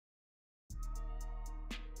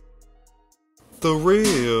The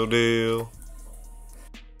real deal.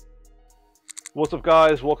 What's up,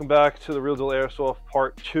 guys? Welcome back to the Real Deal Airsoft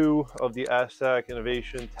Part 2 of the Aztech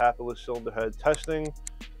Innovations Tappetless Cylinder head testing.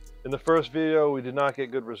 In the first video, we did not get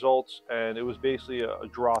good results, and it was basically a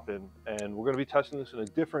drop-in. And we're going to be testing this in a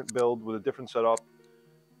different build with a different setup.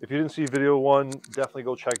 If you didn't see video 1, definitely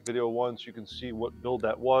go check video 1 so you can see what build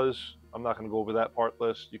that was. I'm not going to go over that part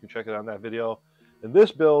list. You can check it on that video. In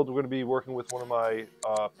this build, we're going to be working with one of my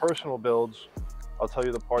personal builds. I'll tell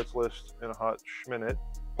you the parts list in a hot minute.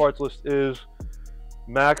 Parts list is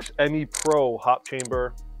Max ME Pro hop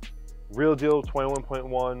chamber, Real Deal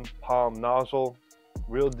 21.1 palm nozzle,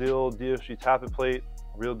 Real Deal DSG tappet plate,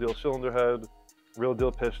 Real Deal cylinder head, Real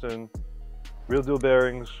Deal piston, Real Deal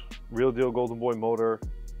bearings, Real Deal Golden Boy motor,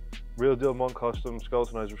 Real Deal Monk Custom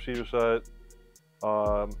skeletonized receiver set,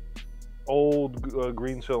 old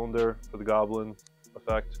green cylinder for the Goblin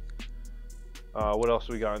effect. What else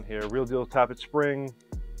do we got in here? Real Deal tappet spring,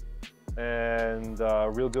 and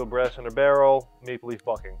Real Deal brass inner barrel, maple leaf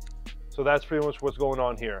bucking. So that's pretty much what's going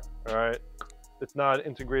on here. All right, it's not an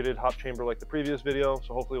integrated hop chamber like the previous video,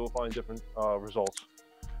 so hopefully we'll find different results.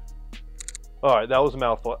 All right, that was a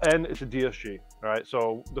mouthful, and it's a DSG. All right,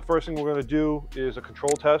 so the first thing we're going to do is a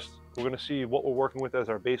control test. We're going to see what we're working with as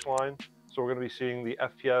our baseline. So we're going to be seeing the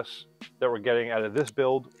FPS that we're getting out of this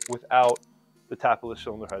build without the tappetless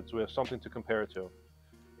cylinder head, so we have something to compare it to.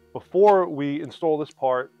 Before we install this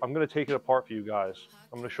part, I'm going to take it apart for you guys.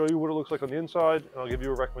 I'm going to show you what it looks like on the inside, and I'll give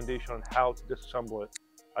you a recommendation on how to disassemble it.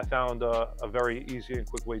 I found a very easy and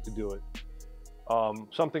quick way to do it.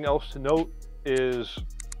 Something else to note is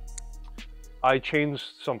I changed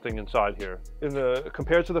something inside here.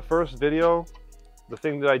 Compared to the first video, the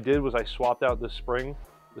thing that I did was I swapped out this spring.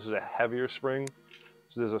 This is a heavier spring,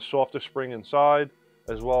 so there's a softer spring inside.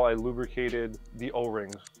 As well, I lubricated the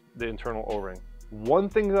O-rings, the internal O-ring. One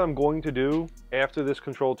thing that I'm going to do after this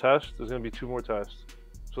control test, there's going to be 2 more tests.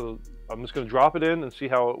 So I'm just going to drop it in and see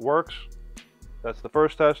how it works. That's the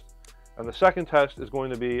first test. And the second test is going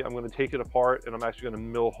to be, I'm going to take it apart and I'm actually going to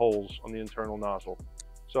mill holes on the internal nozzle.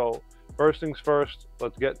 So first things first,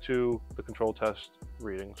 let's get to the control test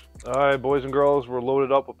readings. All right, boys and girls, we're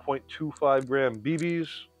loaded up with 0.25 gram BBs.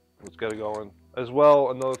 Let's get it going. As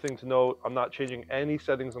well, another thing to note, I'm not changing any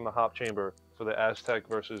settings on the hop chamber for the Aztech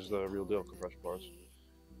versus the Real Deal compression bars.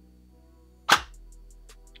 I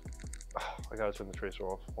gotta turn the tracer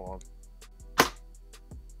off, hold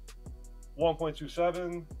on.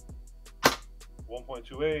 1.27,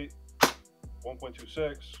 1.28,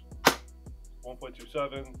 1.26,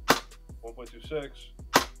 1.27, 1.26,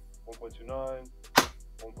 1.29,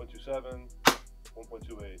 1.27,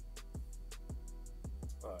 1.28.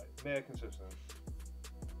 Alright, mad consistent.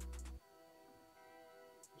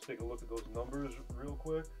 Let's take a look at those numbers real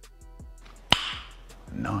quick.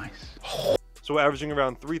 Nice. So we're averaging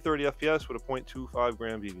around 330 FPS with a 0.25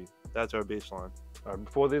 gram BB. That's our baseline.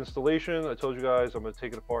 Before the installation, I told you guys I'm going to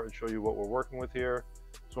take it apart and show you what we're working with here.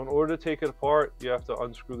 So in order to take it apart, you have to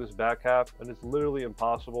unscrew this back cap, and it's literally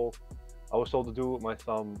impossible. I was told to do it with my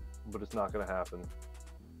thumb, but it's not going to happen.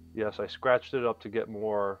 Yes, I scratched it up to get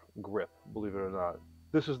more grip, believe it or not.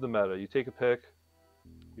 This is the meta. You take a pick,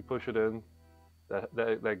 you push it in,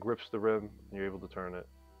 that grips the rim, and you're able to turn it.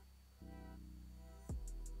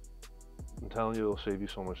 I'm telling you, it'll save you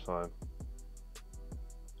so much time.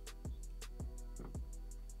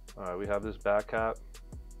 All right, we have this back cap.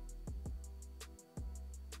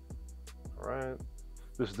 All right,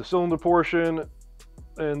 this is the cylinder portion,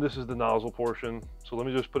 and this is the nozzle portion. So let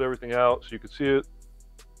me just put everything out so you can see it.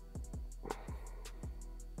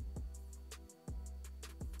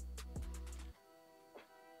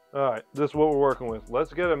 All right, this is what we're working with.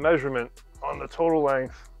 Let's get a measurement on the total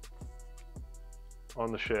length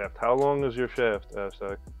on the shaft. How long is your shaft,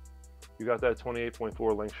 Aztech? You got that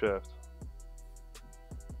 28.4 length shaft.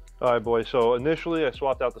 All right, boys, so initially I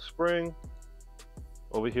swapped out the spring.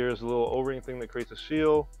 Over here is a little O-ring thing that creates a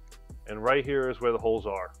seal, and right here is where the holes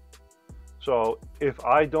are. So if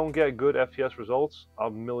I don't get good FPS results,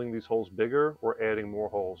 I'm milling these holes bigger or adding more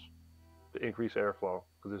holes to increase airflow,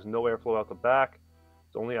 because there's no airflow out the back.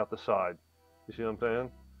 It's only out the side. You see what I'm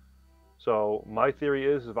saying? So my theory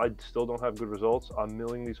is if I still don't have good results, I'm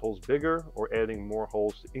milling these holes bigger or adding more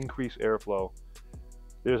holes to increase airflow.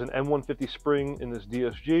 There's an M150 spring in this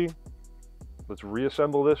DSG. Let's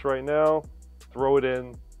reassemble this right now, throw it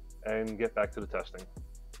in, and get back to the testing.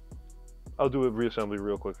 I'll do a reassembly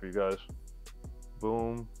real quick for you guys.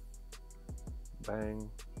 Boom,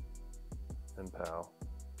 bang, and pow.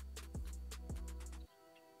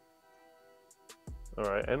 All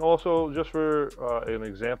right, and also just for an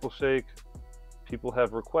example's sake, people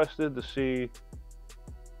have requested to see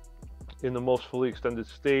in the most fully extended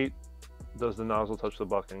state does the nozzle touch the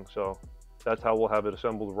bucking. So that's how we'll have it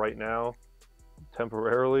assembled right now,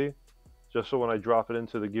 temporarily, just so when I drop it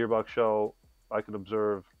into the gearbox shell, I can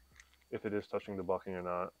observe if it is touching the bucking or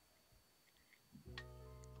not.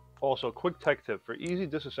 Also, quick tech tip: for easy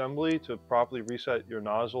disassembly to properly reset your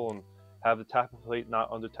nozzle and have the tappet plate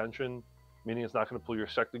not under tension, meaning it's not going to pull your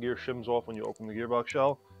sector gear shims off when you open the gearbox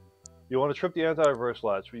shell, you want to trip the anti-reverse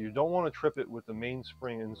latch, but you don't want to trip it with the main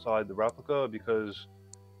spring inside the replica because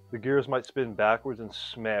the gears might spin backwards and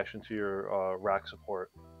smash into your rack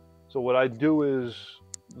support. So what I do is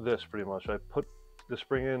this, pretty much. I put the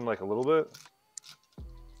spring in like a little bit,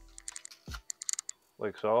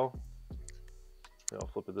 like so. I'll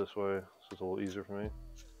flip it this way, so it's a little easier for me.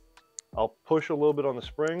 I'll push a little bit on the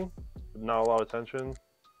spring, but not a lot of tension,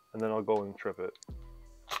 and then I'll go and trip it.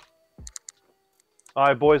 All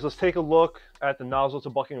right, boys, let's take a look at the nozzle to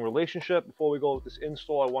bucking relationship. Before we go with this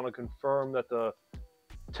install, I want to confirm that the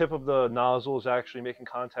tip of the nozzle is actually making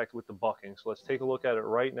contact with the bucking. So let's take a look at it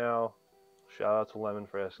right now. Shout out to Lemon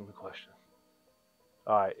for asking the question.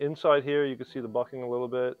 All right, inside here, you can see the bucking a little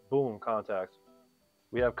bit. Boom, contact.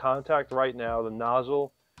 We have contact right now. The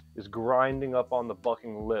nozzle is grinding up on the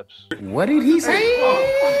bucking lips. What did he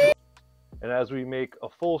say? And as we make a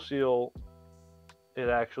full seal, it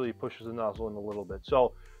actually pushes the nozzle in a little bit.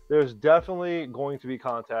 So there's definitely going to be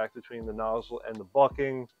contact between the nozzle and the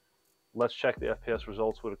bucking. Let's check the FPS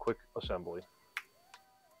results with a quick assembly.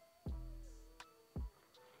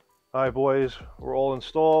 All right, boys, we're all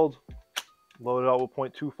installed. Loaded out with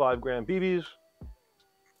 0.25 gram BBs.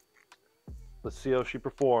 Let's see how she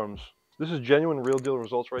performs. This is genuine, real deal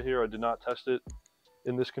results right here. I did not test it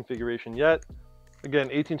in this configuration yet. Again,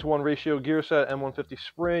 18:1 ratio gear set, M150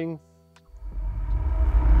 spring.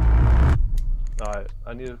 All right,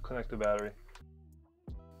 I need to connect the battery.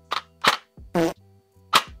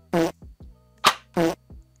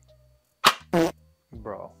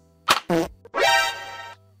 Bro.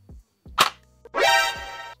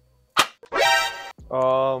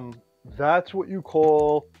 That's what you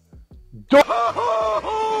call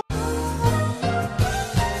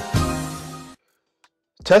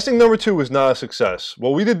Testing number 2 was not a success.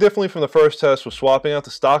 What we did differently from the first test was swapping out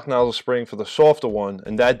the stock nozzle spring for the softer one,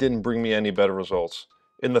 and that didn't bring me any better results.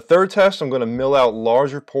 In the third test, I'm going to mill out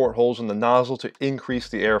larger portholes in the nozzle to increase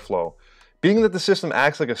the airflow. Being that the system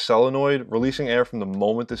acts like a solenoid, releasing air from the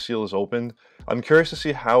moment the seal is opened, I'm curious to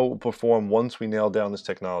see how it will perform once we nail down this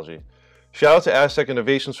technology. Shout out to Aztech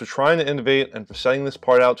Innovations for trying to innovate and for setting this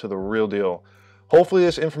part out to the real deal. Hopefully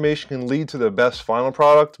this information can lead to the best final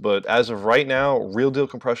product, but as of right now, real deal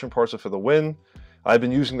compression parts are for the win. I've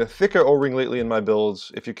been using the thicker O-ring lately in my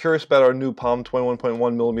builds. If you're curious about our new Palm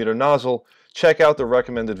 21.1mm nozzle, check out the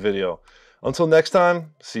recommended video. Until next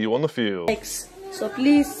time, see you on the field. Thanks. So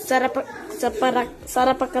please,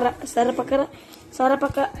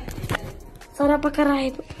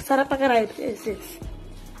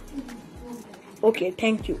 okay,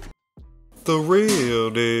 thank you. The real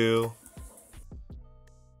deal.